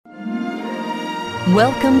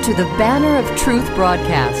Welcome to the Banner of Truth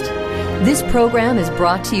broadcast. This program is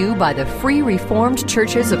brought to you by the Free Reformed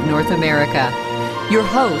Churches of North America. Your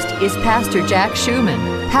host is Pastor Jack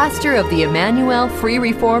Schumann, pastor of the Emmanuel Free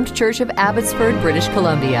Reformed Church of Abbotsford, British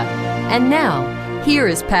Columbia. And now, here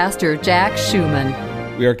is Pastor Jack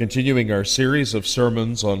Schumann. We are continuing our series of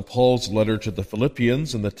sermons on Paul's letter to the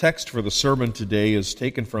Philippians, and the text for the sermon today is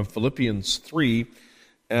taken from Philippians 3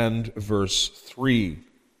 and verse 3.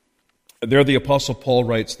 And there the Apostle Paul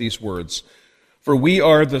writes these words, "For we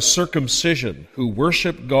are the circumcision who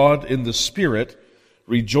worship God in the Spirit,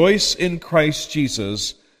 rejoice in Christ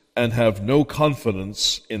Jesus, and have no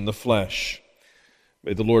confidence in the flesh."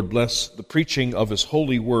 May the Lord bless the preaching of His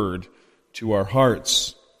holy word to our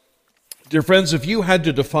hearts. Dear friends, if you had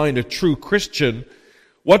to define a true Christian,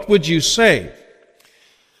 what would you say?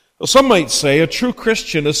 Well, some might say a true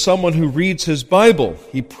Christian is someone who reads his Bible,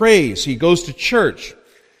 he prays, he goes to church,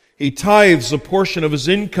 he tithes a portion of his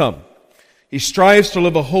income, he strives to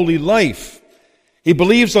live a holy life, he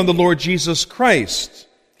believes on the Lord Jesus Christ,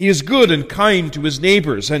 he is good and kind to his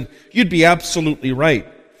neighbors, and you'd be absolutely right.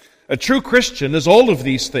 A true Christian is all of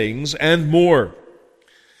these things and more.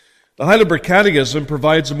 The Heidelberg Catechism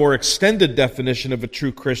provides a more extended definition of a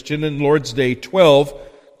true Christian in Lord's Day 12,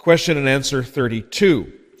 question and answer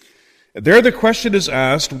 32. There the question is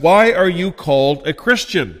asked, why are you called a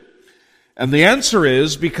Christian? And the answer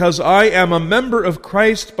is, because I am a member of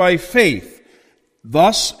Christ by faith,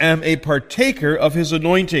 thus am a partaker of His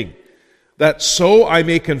anointing, that so I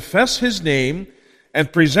may confess His name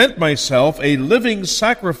and present myself a living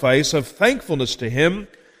sacrifice of thankfulness to Him,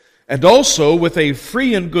 and also with a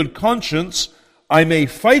free and good conscience I may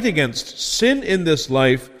fight against sin in this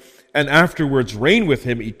life and afterwards reign with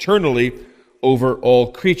Him eternally over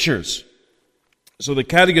all creatures. So the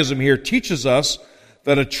Catechism here teaches us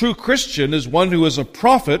that a true Christian is one who is a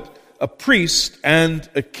prophet, a priest, and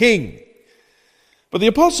a king. But the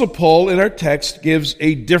Apostle Paul in our text gives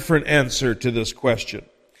a different answer to this question.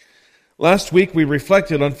 Last week we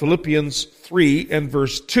reflected on Philippians 3 and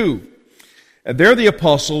verse 2. And there the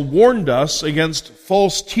Apostle warned us against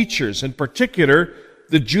false teachers, in particular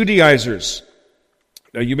the Judaizers.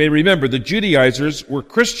 Now you may remember the Judaizers were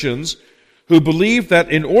Christians who believed that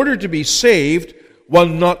in order to be saved,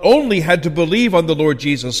 one not only had to believe on the Lord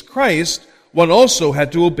Jesus Christ, one also had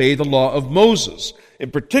to obey the law of Moses.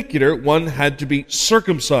 In particular, one had to be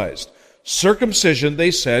circumcised. Circumcision,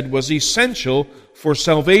 they said, was essential for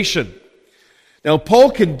salvation. Now,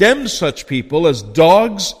 Paul condemned such people as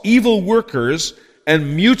dogs, evil workers,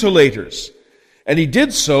 and mutilators. And he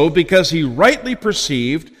did so because he rightly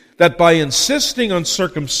perceived that by insisting on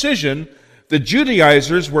circumcision, the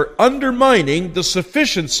Judaizers were undermining the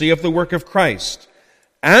sufficiency of the work of Christ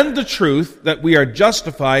and the truth that we are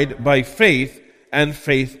justified by faith and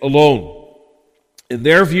faith alone. In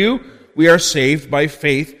their view, we are saved by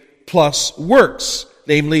faith plus works,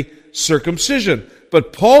 namely circumcision.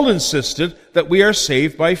 But Paul insisted that we are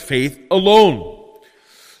saved by faith alone.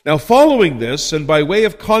 Now, following this, and by way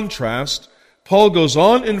of contrast, Paul goes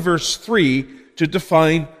on in verse 3 to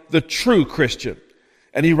define the true Christian.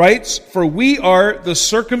 And he writes, "For we are the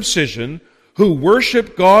circumcision who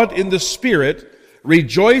worship God in the Spirit,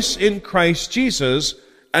 rejoice in Christ Jesus,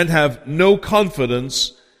 and have no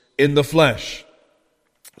confidence in the flesh."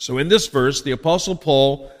 So in this verse, the Apostle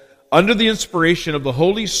Paul, under the inspiration of the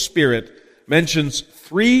Holy Spirit, mentions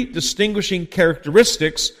three distinguishing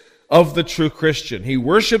characteristics of the true Christian. He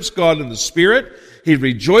worships God in the Spirit, he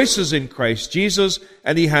rejoices in Christ Jesus,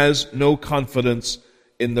 and he has no confidence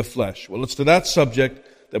in the flesh. Well, it's to that subject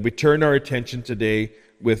that we turn our attention today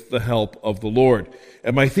with the help of the Lord.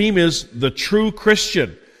 And my theme is the true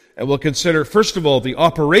Christian. And we'll consider, first of all, the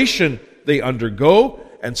operation they undergo,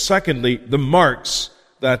 and secondly, the marks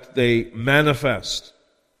that they manifest.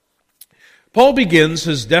 Paul begins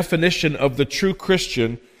his definition of the true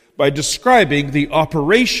Christian by describing the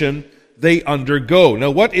operation they undergo.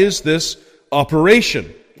 Now, what is this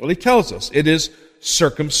operation? Well, he tells us it is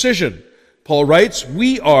circumcision. Paul writes,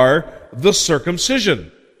 "We are the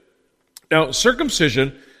circumcision." Now,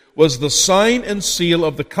 circumcision was the sign and seal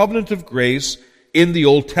of the covenant of grace in the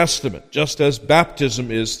Old Testament, just as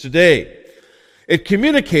baptism is today. It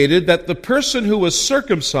communicated that the person who was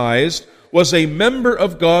circumcised was a member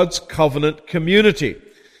of God's covenant community.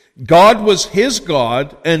 God was his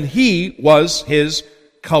God, and he was his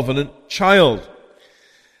covenant child.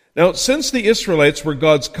 Now, since the Israelites were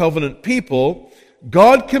God's covenant people,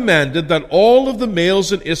 God commanded that all of the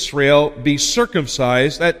males in Israel be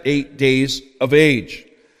circumcised at 8 days of age.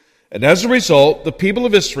 And as a result, the people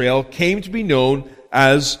of Israel came to be known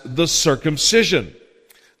as the circumcision.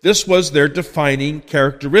 This was their defining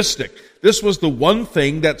characteristic. This was the one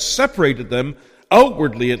thing that separated them,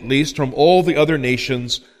 outwardly at least, from all the other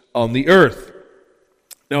nations on the earth.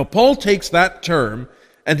 Now, Paul takes that term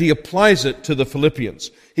and he applies it to the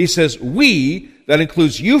Philippians. He says, we, that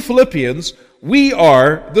includes you Philippians, we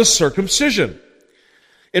are the circumcision.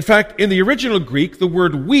 In fact, in the original Greek, the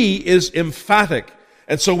word we is emphatic.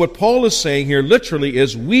 And so what Paul is saying here literally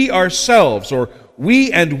is we ourselves, or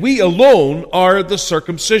we and we alone are the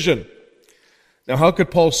circumcision. Now, how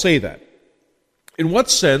could Paul say that? In what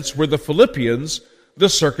sense were the Philippians the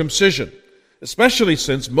circumcision? Especially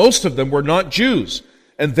since most of them were not Jews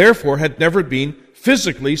and therefore had never been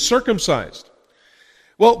physically circumcised.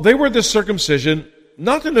 Well, they were the circumcision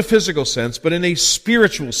not in a physical sense, but in a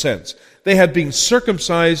spiritual sense. They had been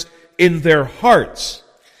circumcised in their hearts.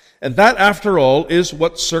 And that, after all, is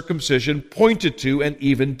what circumcision pointed to and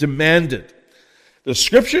even demanded. The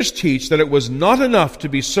Scriptures teach that it was not enough to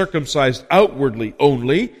be circumcised outwardly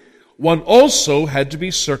only. One also had to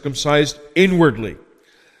be circumcised inwardly.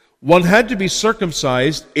 One had to be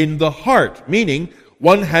circumcised in the heart, meaning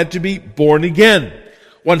one had to be born again.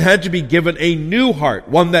 One had to be given a new heart,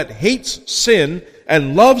 one that hates sin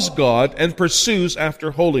and loves God and pursues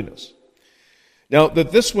after holiness. Now,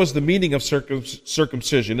 that this was the meaning of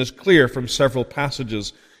circumcision is clear from several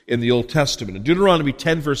passages in the Old Testament. In Deuteronomy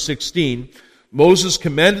 10, verse 16, Moses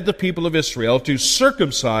commanded the people of Israel to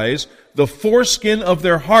circumcise the foreskin of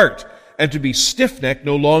their heart and to be stiff-necked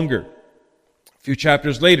no longer. A few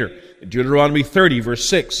chapters later, in Deuteronomy 30, verse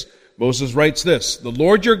 6, Moses writes this, "The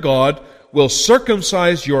Lord your God will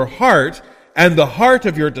circumcise your heart and the heart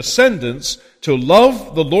of your descendants to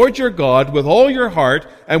love the Lord your God with all your heart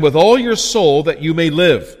and with all your soul, that you may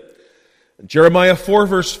live." And Jeremiah 4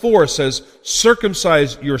 verse 4 says,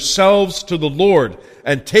 "Circumcise yourselves to the Lord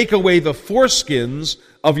and take away the foreskins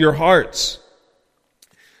of your hearts."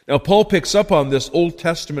 Now Paul picks up on this Old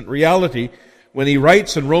Testament reality when he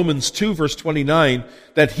writes in Romans 2 verse 29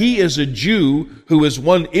 that he is a Jew who is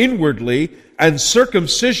one inwardly, and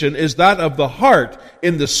circumcision is that of the heart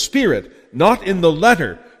in the spirit, not in the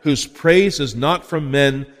letter, whose praise is not from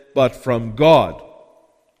men, but from God.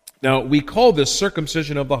 Now, we call this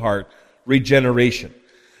circumcision of the heart regeneration.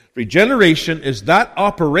 Regeneration is that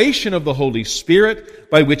operation of the Holy Spirit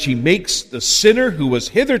by which He makes the sinner who was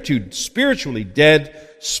hitherto spiritually dead,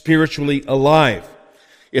 spiritually alive.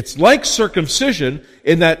 It's like circumcision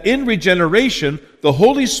in that in regeneration, the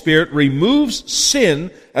Holy Spirit removes sin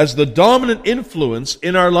as the dominant influence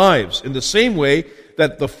in our lives, in the same way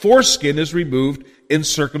that the foreskin is removed in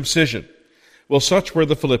circumcision. Well, such were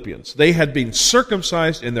the Philippians. They had been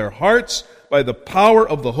circumcised in their hearts by the power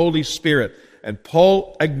of the Holy Spirit. And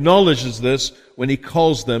Paul acknowledges this when he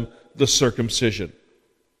calls them the circumcision.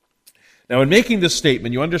 Now, in making this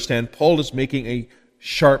statement, you understand Paul is making a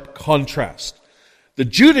sharp contrast. The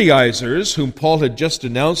Judaizers, whom Paul had just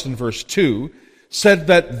denounced in verse 2, said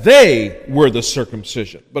that they were the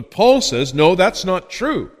circumcision. But Paul says, no, that's not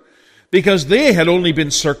true, because they had only been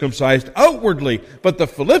circumcised outwardly, but the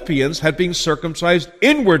Philippians had been circumcised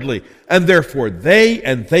inwardly, and therefore they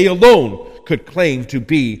and they alone could claim to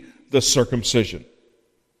be the circumcision.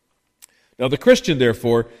 Now the Christian,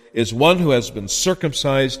 therefore, is one who has been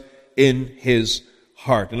circumcised in his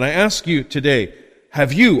heart. And I ask you today,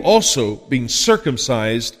 have you also been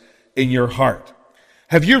circumcised in your heart?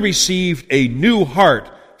 Have you received a new heart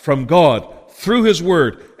from God through His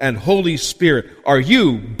Word and Holy Spirit? Are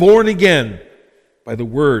you born again by the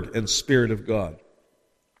Word and Spirit of God?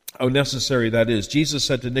 How necessary that is. Jesus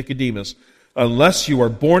said to Nicodemus, "Unless you are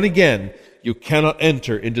born again, you cannot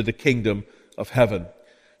enter into the kingdom of heaven."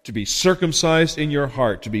 To be circumcised in your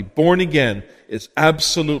heart, to be born again, is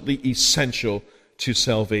absolutely essential to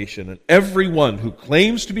salvation. And everyone who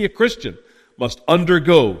claims to be a Christian must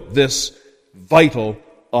undergo this vital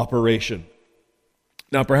operation.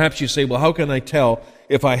 Now, perhaps you say, well, how can I tell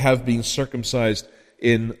if I have been circumcised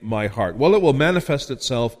in my heart? Well, it will manifest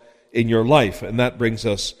itself in your life, and that brings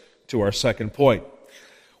us to our second point.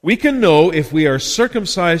 We can know if we are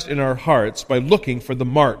circumcised in our hearts by looking for the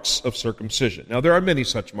marks of circumcision. Now, there are many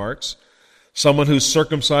such marks. Someone who's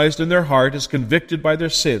circumcised in their heart is convicted by their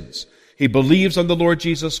sins. He believes on the Lord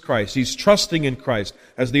Jesus Christ. He's trusting in Christ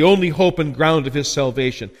as the only hope and ground of his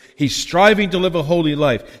salvation. He's striving to live a holy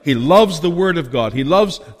life. He loves the Word of God. He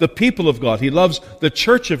loves the people of God. He loves the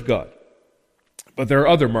church of God. But there are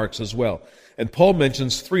other marks as well. And Paul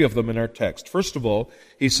mentions three of them in our text. First of all,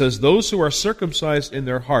 he says, those who are circumcised in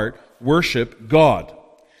their heart worship God.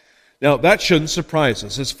 Now, that shouldn't surprise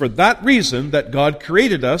us. It's for that reason that God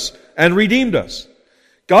created us and redeemed us.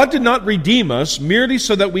 God did not redeem us merely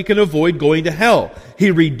so that we can avoid going to hell.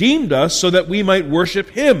 He redeemed us so that we might worship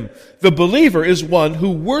Him. The believer is one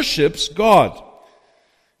who worships God.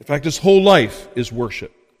 In fact, his whole life is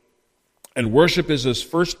worship. And worship is his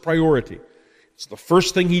first priority. It's the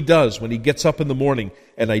first thing he does when he gets up in the morning,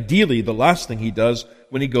 and ideally the last thing he does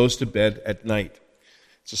when he goes to bed at night.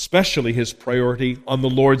 It's especially his priority on the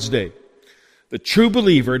Lord's Day. The true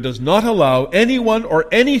believer does not allow anyone or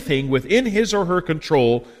anything within his or her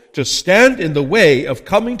control to stand in the way of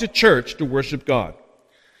coming to church to worship God.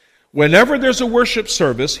 Whenever there's a worship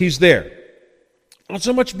service, he's there. Not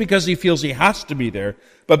so much because he feels he has to be there,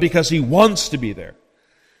 but because he wants to be there.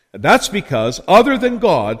 And that's because, other than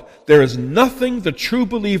God, there is nothing the true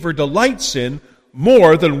believer delights in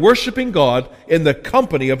more than worshiping God in the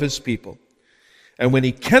company of His people. And when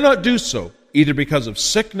he cannot do so, either because of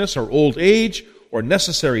sickness or old age or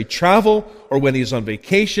necessary travel, or when he's on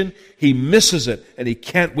vacation, he misses it and he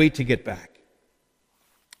can't wait to get back.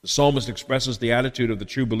 The psalmist expresses the attitude of the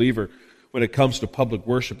true believer when it comes to public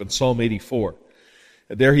worship in Psalm 84.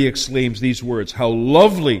 And there he exclaims these words, "How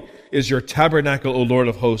lovely is your tabernacle, O Lord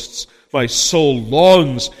of hosts! My soul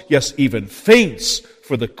longs, yes, even faints,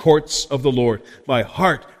 for the courts of the Lord. My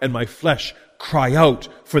heart and my flesh cry out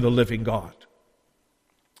for the living God."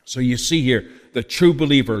 So you see here, the true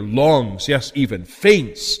believer longs, yes, even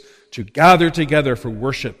faints, to gather together for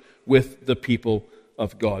worship with the people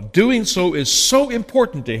of God. Doing so is so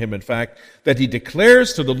important to him, in fact, that he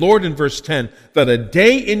declares to the Lord in verse 10 that a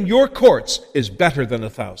day in your courts is better than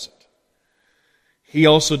 1,000. He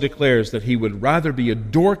also declares that he would rather be a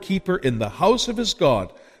doorkeeper in the house of his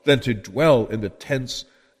God than to dwell in the tents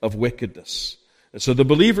of wickedness. And so the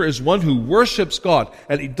believer is one who worships God,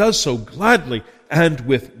 and he does so gladly and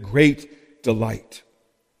with great delight.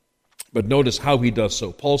 But notice how he does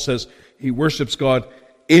so. Paul says he worships God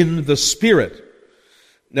in the Spirit.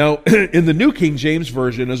 Now, in the New King James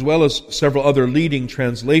Version, as well as several other leading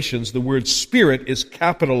translations, the word Spirit is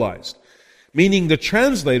capitalized, meaning the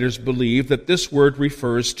translators believe that this word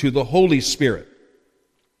refers to the Holy Spirit.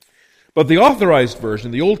 But the Authorized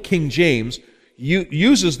Version, the Old King James,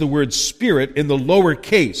 uses the word Spirit in the lower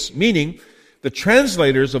case, meaning the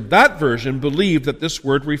translators of that version believe that this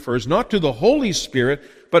word refers not to the Holy Spirit,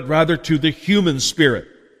 but rather to the human spirit.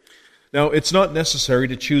 Now, it's not necessary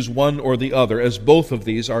to choose one or the other, as both of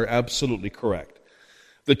these are absolutely correct.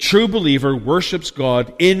 The true believer worships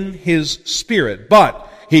God in his spirit,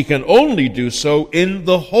 but he can only do so in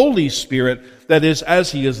the Holy Spirit, that is,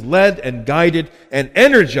 as he is led and guided and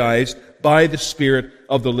energized by the Spirit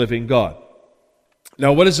of the living God.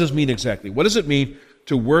 Now, what does this mean exactly? What does it mean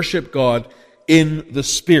to worship God in the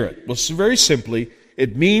Spirit? Well, very simply,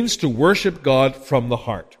 it means to worship God from the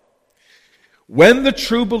heart. When the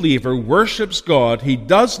true believer worships God, he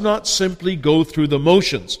does not simply go through the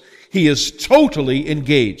motions. He is totally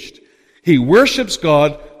engaged. He worships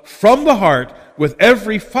God from the heart with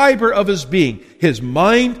every fiber of his being. His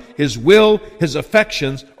mind, his will, his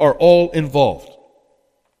affections are all involved.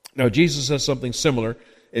 Now, Jesus says something similar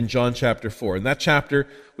in John chapter 4. In that chapter,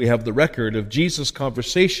 we have the record of Jesus'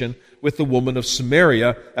 conversation with the woman of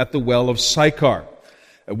Samaria at the well of Sychar.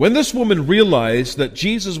 And when this woman realized that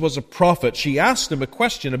Jesus was a prophet, she asked him a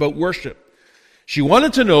question about worship. She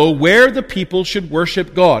wanted to know where the people should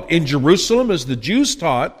worship God, in Jerusalem as the Jews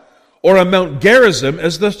taught, or on Mount Gerizim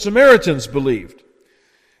as the Samaritans believed.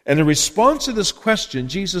 And in response to this question,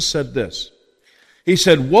 Jesus said this. He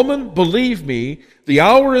said, "Woman, believe me, the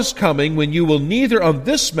hour is coming when you will neither on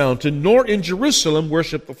this mountain nor in Jerusalem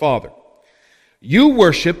worship the Father. You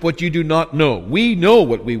worship what you do not know. We know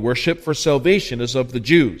what we worship, for salvation is of the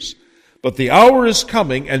Jews. But the hour is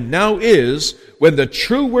coming, and now is, when the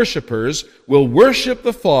true worshipers will worship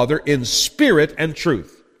the Father in spirit and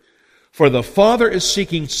truth. For the Father is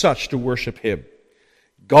seeking such to worship Him.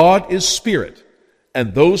 God is spirit,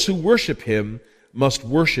 and those who worship Him must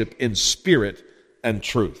worship in spirit and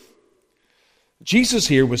truth." Jesus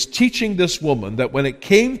here was teaching this woman that when it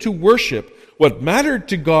came to worship, what mattered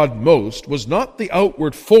to God most was not the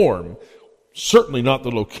outward form, certainly not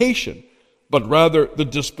the location, but rather the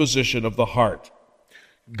disposition of the heart.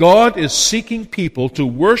 God is seeking people to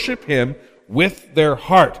worship Him with their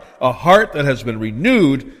heart, a heart that has been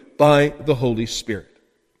renewed by the Holy Spirit.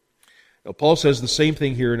 Now, Paul says the same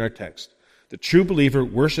thing here in our text. The true believer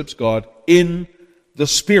worships God in the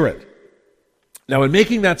Spirit. Now, in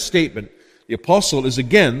making that statement, the apostle is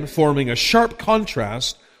again forming a sharp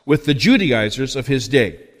contrast with the Judaizers of his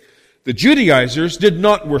day. The Judaizers did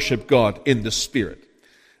not worship God in the Spirit.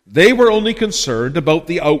 They were only concerned about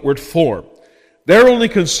the outward form. Their only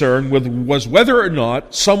concern was whether or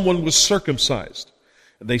not someone was circumcised.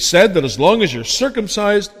 And they said that as long as you're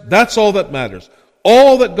circumcised, that's all that matters.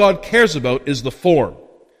 All that God cares about is the form.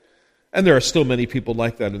 And there are still many people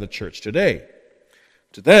like that in the church today.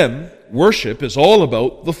 To them, worship is all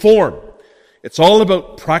about the form. It's all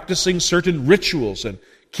about practicing certain rituals and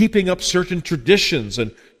keeping up certain traditions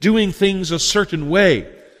and doing things a certain way.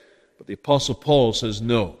 But the Apostle Paul says,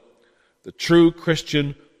 no. The true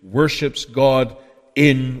Christian worships God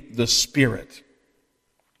in the Spirit.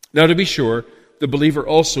 Now, to be sure, the believer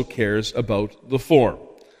also cares about the form.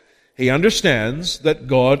 He understands that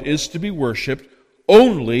God is to be worshipped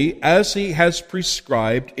only as He has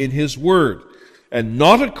prescribed in His Word, and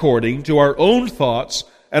not according to our own thoughts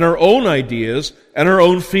and our own ideas and our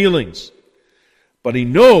own feelings. But he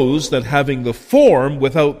knows that having the form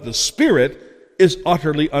without the Spirit is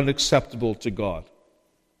utterly unacceptable to God.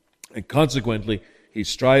 And consequently, he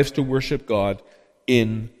strives to worship God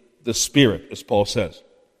in the Spirit, as Paul says.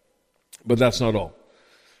 But that's not all.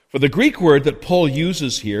 For the Greek word that Paul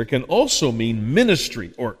uses here can also mean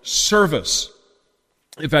ministry or service.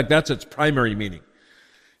 In fact, that's its primary meaning.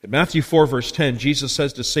 In Matthew 4, verse 10, Jesus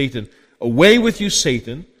says to Satan, "Away with you,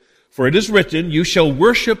 Satan, for it is written, you shall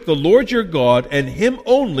worship the Lord your God, and Him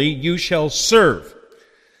only you shall serve."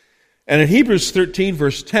 And in Hebrews 13,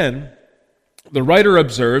 verse 10, the writer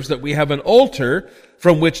observes that we have an altar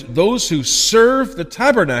from which those who serve the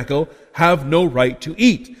tabernacle have no right to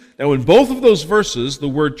eat. Now, in both of those verses, the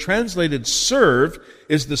word translated serve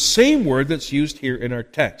is the same word that's used here in our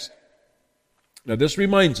text. Now, this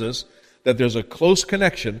reminds us that there's a close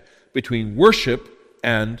connection between worship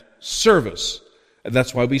and service. And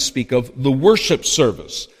that's why we speak of the worship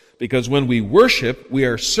service. Because when we worship, we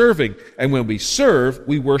are serving. And when we serve,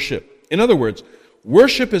 we worship. In other words,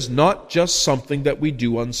 worship is not just something that we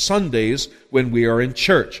do on Sundays when we are in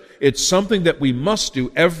church. It's something that we must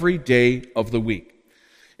do every day of the week.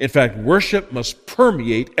 In fact, worship must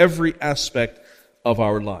permeate every aspect of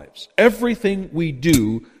our lives. Everything we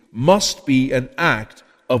do must be an act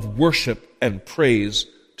of worship and praise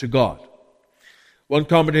to God. One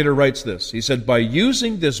commentator writes this. He said, by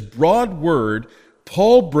using this broad word,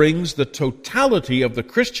 Paul brings the totality of the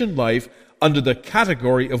Christian life under the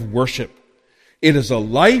category of worship. It is a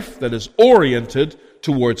life that is oriented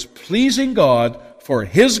towards pleasing God for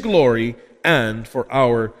His glory and for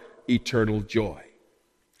our eternal joy.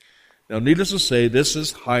 Now, needless to say, this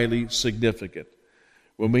is highly significant.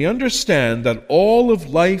 When we understand that all of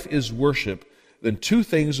life is worship, then two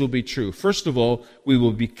things will be true. First of all, we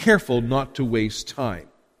will be careful not to waste time.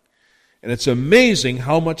 And it's amazing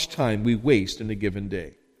how much time we waste in a given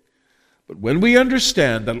day. But when we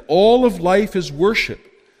understand that all of life is worship,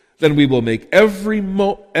 then we will make every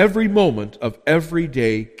moment of every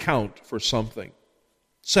day count for something.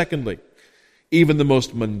 Secondly, even the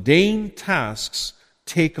most mundane tasks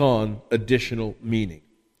take on additional meaning.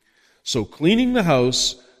 So cleaning the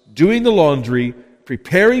house, doing the laundry,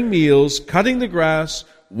 preparing meals, cutting the grass,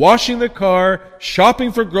 washing the car,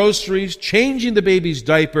 shopping for groceries, changing the baby's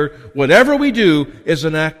diaper, whatever we do is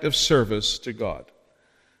an act of service to God.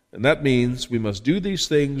 And that means we must do these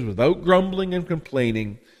things without grumbling and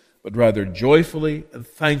complaining, but rather joyfully and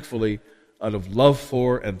thankfully out of love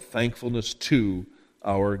for and thankfulness to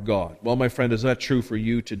our God. Well, my friend, is that true for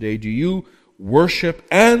you today? Do you worship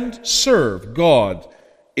and serve God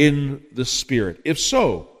in the Spirit? If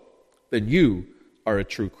so, then you are a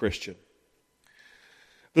true Christian.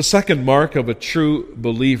 The second mark of a true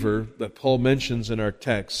believer that Paul mentions in our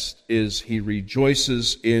text is he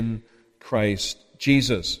rejoices in Christ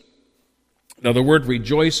Jesus. Now, the word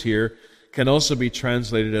rejoice here can also be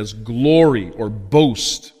translated as glory or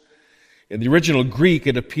boast. In the original Greek,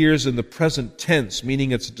 it appears in the present tense,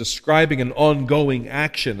 meaning it's describing an ongoing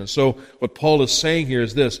action. And so what Paul is saying here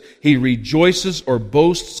is this: he rejoices or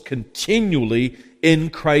boasts continually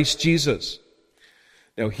in Christ Jesus.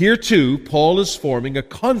 Now here too, Paul is forming a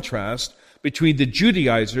contrast between the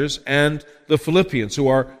Judaizers and the Philippians, who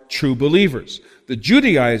are true believers. The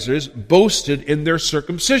Judaizers boasted in their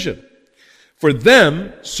circumcision. For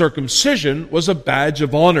them, circumcision was a badge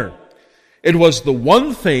of honor. It was the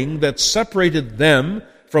one thing that separated them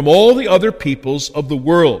from all the other peoples of the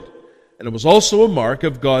world. And it was also a mark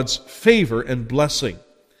of God's favor and blessing.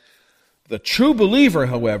 The true believer,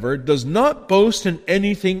 however, does not boast in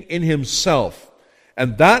anything in himself.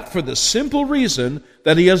 And that for the simple reason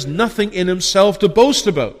that he has nothing in himself to boast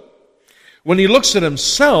about. When he looks at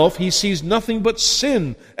himself, he sees nothing but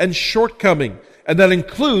sin and shortcoming. And that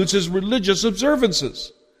includes his religious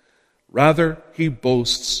observances. Rather, he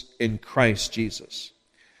boasts in Christ Jesus.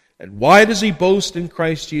 And why does he boast in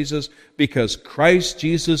Christ Jesus? Because Christ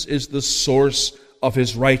Jesus is the source of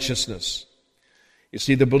his righteousness. You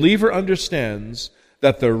see, the believer understands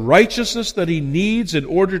that the righteousness that he needs in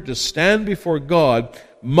order to stand before God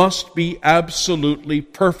must be absolutely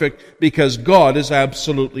perfect, because God is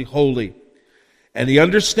absolutely holy. And he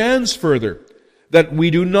understands further that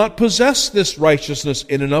we do not possess this righteousness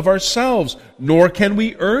in and of ourselves, nor can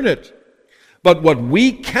we earn it. But what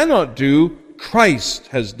we cannot do, Christ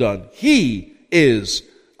has done. He is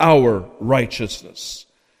our righteousness.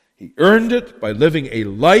 He earned it by living a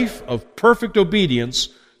life of perfect obedience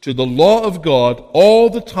to the law of God all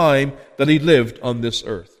the time that he lived on this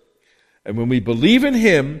earth. And when we believe in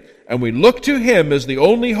him and we look to him as the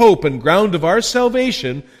only hope and ground of our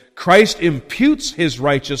salvation, Christ imputes his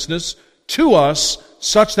righteousness to us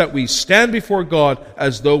such that we stand before God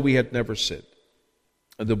as though we had never sinned.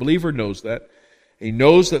 And the believer knows that. He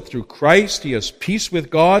knows that through Christ he has peace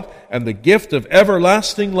with God and the gift of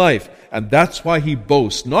everlasting life. And that's why he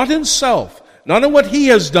boasts, not in self, not in what he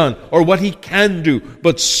has done or what he can do,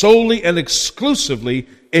 but solely and exclusively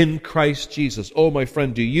in Christ Jesus. Oh, my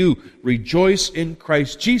friend, do you rejoice in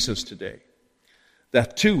Christ Jesus today?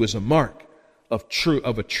 That too is a mark of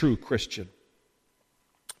a true Christian.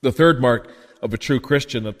 The third mark of a true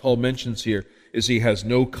Christian that Paul mentions here is he has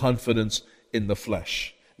no confidence in the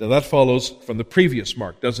flesh. Now that follows from the previous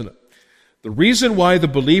mark, doesn't it? The reason why the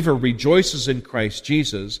believer rejoices in Christ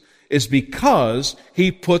Jesus is because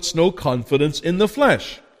he puts no confidence in the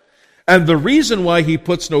flesh. And the reason why he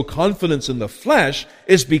puts no confidence in the flesh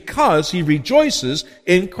is because he rejoices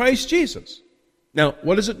in Christ Jesus. Now,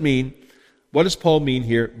 what does it mean? What does Paul mean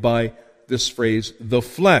here by this phrase, the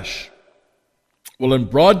flesh? Well, in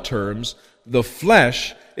broad terms, the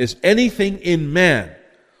flesh is anything in man,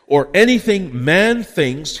 or anything man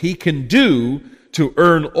thinks he can do to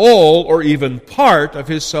earn all or even part of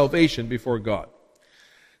his salvation before God.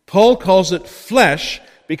 Paul calls it flesh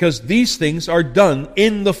because these things are done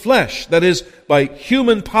in the flesh, that is, by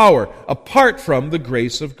human power, apart from the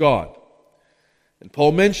grace of God. And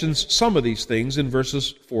Paul mentions some of these things in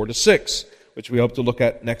verses 4 to 6, which we hope to look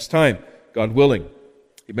at next time, God willing.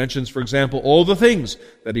 He mentions, for example, all the things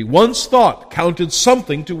that he once thought counted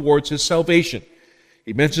something towards his salvation.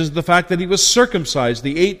 He mentions the fact that he was circumcised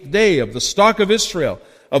the 8th day of the stock of Israel,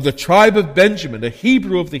 of the tribe of Benjamin, a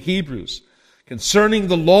Hebrew of the Hebrews, concerning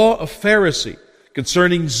the law of Pharisee,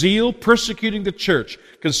 concerning zeal, persecuting the church,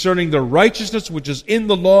 concerning the righteousness which is in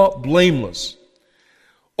the law, blameless.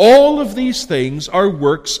 All of these things are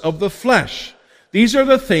works of the flesh. These are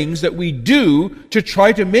the things that we do to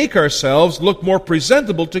try to make ourselves look more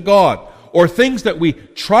presentable to God, or things that we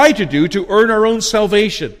try to do to earn our own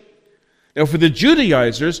salvation. Now, for the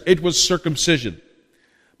Judaizers, it was circumcision.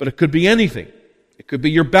 But it could be anything. It could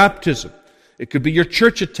be your baptism. It could be your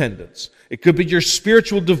church attendance. It could be your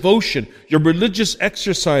spiritual devotion, your religious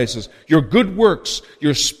exercises, your good works,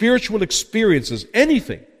 your spiritual experiences,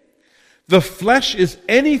 anything. The flesh is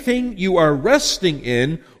anything you are resting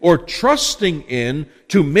in or trusting in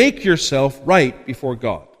to make yourself right before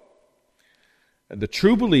God. And the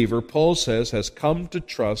true believer, Paul says, has come to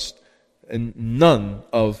trust in none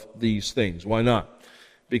of these things. Why not?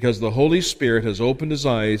 Because the Holy Spirit has opened his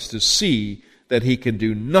eyes to see that he can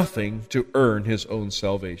do nothing to earn his own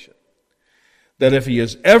salvation. That if he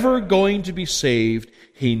is ever going to be saved,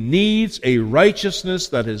 he needs a righteousness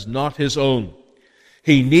that is not his own.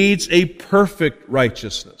 He needs a perfect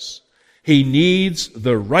righteousness. He needs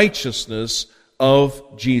the righteousness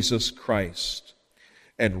of Jesus Christ.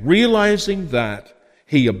 And realizing that,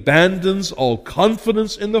 he abandons all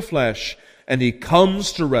confidence in the flesh, and he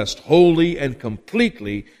comes to rest wholly and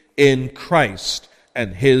completely in Christ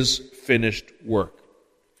and his finished work.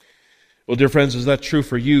 Well, dear friends, is that true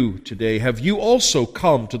for you today? Have you also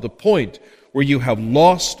come to the point where you have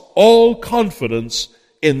lost all confidence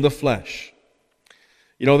in the flesh?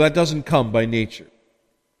 You know, that doesn't come by nature.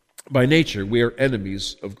 By nature, we are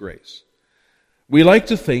enemies of grace. We like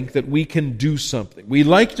to think that we can do something. We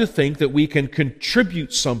like to think that we can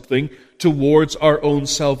contribute something towards our own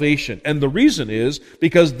salvation. And the reason is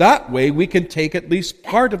because that way we can take at least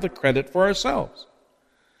part of the credit for ourselves.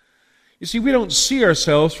 You see, we don't see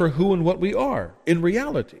ourselves for who and what we are in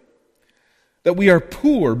reality. That we are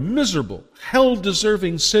poor, miserable,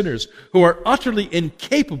 hell-deserving sinners who are utterly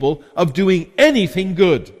incapable of doing anything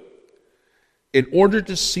good. In order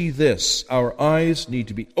to see this, our eyes need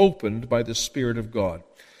to be opened by the Spirit of God.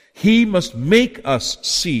 He must make us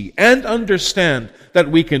see and understand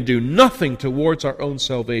that we can do nothing towards our own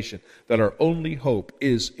salvation, that our only hope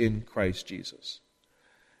is in Christ Jesus.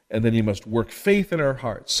 And then He must work faith in our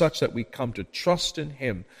hearts such that we come to trust in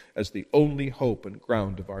Him as the only hope and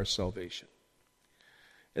ground of our salvation.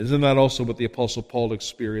 Isn't that also what the Apostle Paul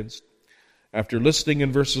experienced? After listing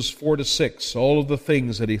in verses 4 to 6 all of the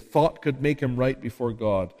things that he thought could make him right before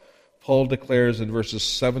God, Paul declares in verses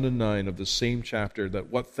 7 and 9 of the same chapter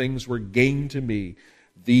that what things were gain to me,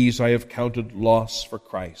 these I have counted loss for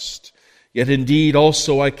Christ. Yet indeed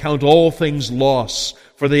also I count all things loss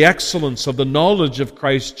for the excellence of the knowledge of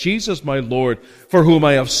Christ Jesus my Lord, for whom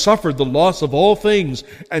I have suffered the loss of all things,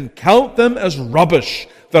 and count them as rubbish,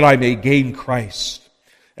 that I may gain Christ,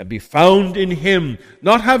 and be found in him,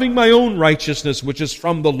 not having my own righteousness which is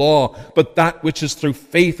from the law, but that which is through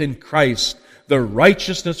faith in Christ, the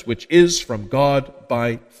righteousness which is from God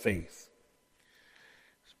by faith.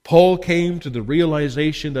 Paul came to the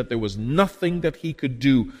realization that there was nothing that he could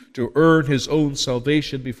do to earn his own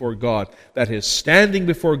salvation before God, that his standing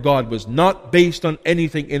before God was not based on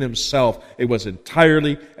anything in himself. It was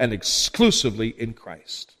entirely and exclusively in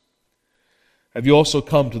Christ. Have you also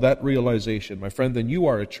come to that realization, my friend? Then you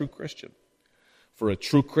are a true Christian. For a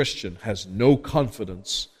true Christian has no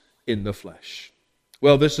confidence in the flesh.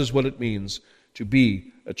 Well, this is what it means to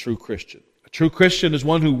be a true Christian. A true Christian is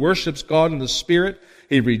one who worships God in the Spirit.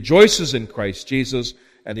 He rejoices in Christ Jesus,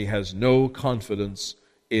 and he has no confidence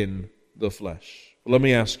in the flesh. Well, let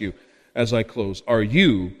me ask you, as I close, are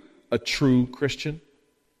you a true Christian?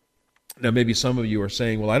 Now, maybe some of you are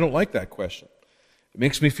saying, well, I don't like that question. It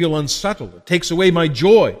makes me feel unsettled. It takes away my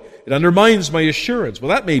joy. It undermines my assurance. Well,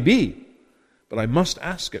 that may be, but I must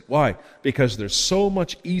ask it. Why? Because there's so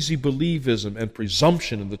much easy believism and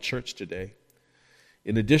presumption in the church today.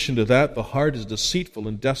 In addition to that, the heart is deceitful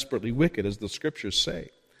and desperately wicked, as the Scriptures say.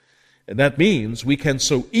 And that means we can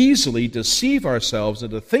so easily deceive ourselves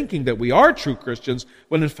into thinking that we are true Christians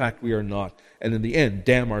when in fact we are not, and in the end,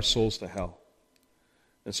 damn our souls to hell.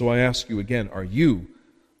 And so I ask you again, are you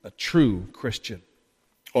a true Christian?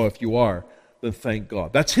 Oh, if you are, then thank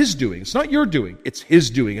God. That's His doing. It's not your doing. It's His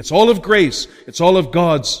doing. It's all of grace. It's all of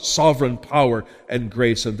God's sovereign power and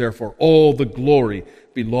grace, and therefore all the glory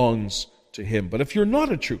belongs to Him. But if you're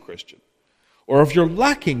not a true Christian, or if you're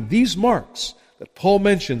lacking these marks that Paul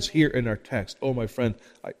mentions here in our text, oh, my friend,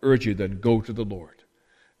 I urge you then, go to the Lord.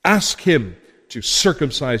 Ask Him to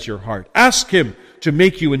circumcise your heart. Ask Him to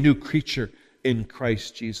make you a new creature in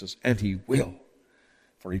Christ Jesus, and He will,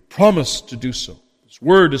 for He promised to do so. His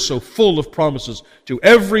word is so full of promises. To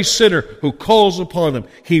every sinner who calls upon Him,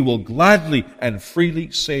 He will gladly and freely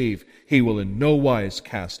save. He will in no wise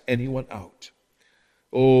cast anyone out.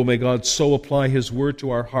 Oh, may God so apply His word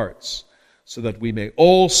to our hearts, so that we may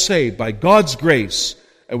all say, by God's grace,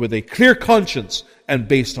 and with a clear conscience, and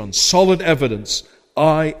based on solid evidence,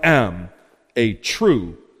 I am a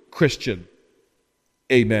true Christian.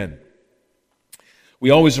 Amen. We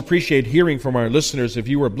always appreciate hearing from our listeners. If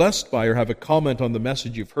you were blessed by or have a comment on the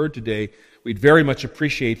message you've heard today, we'd very much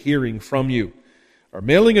appreciate hearing from you. Our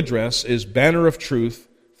mailing address is Banner of Truth,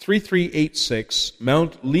 3386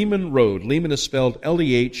 Mount Lehman Road. Lehman is spelled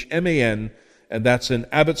Lehman, and that's in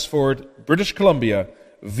Abbotsford, British Columbia,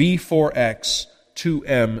 V4X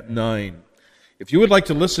 2M9. If you would like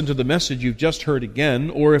to listen to the message you've just heard again,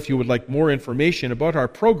 or if you would like more information about our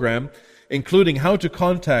program, including how to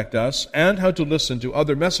contact us and how to listen to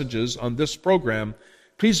other messages on this program,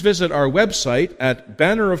 please visit our website at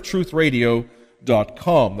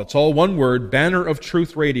banneroftruthradio.com. That's all one word,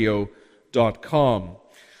 banneroftruthradio.com.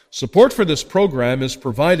 Support for this program is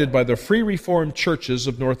provided by the Free Reformed Churches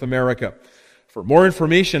of North America. For more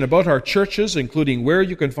information about our churches, including where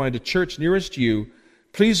you can find a church nearest you,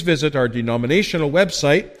 please visit our denominational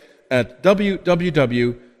website at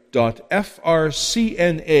www.frcna.org.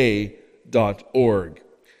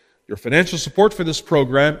 Your financial support for this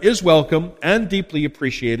program is welcome and deeply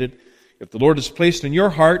appreciated. If the Lord has placed in your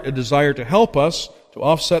heart a desire to help us to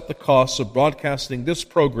offset the costs of broadcasting this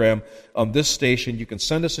program on this station, you can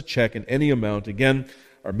send us a check in any amount. Again,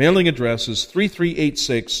 our mailing address is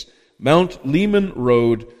 3386 Mount Lehman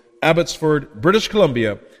Road, Abbotsford, British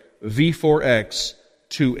Columbia, V4X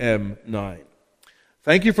 2M9.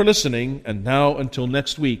 Thank you for listening, and now until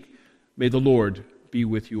next week, may the Lord be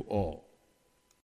with you all.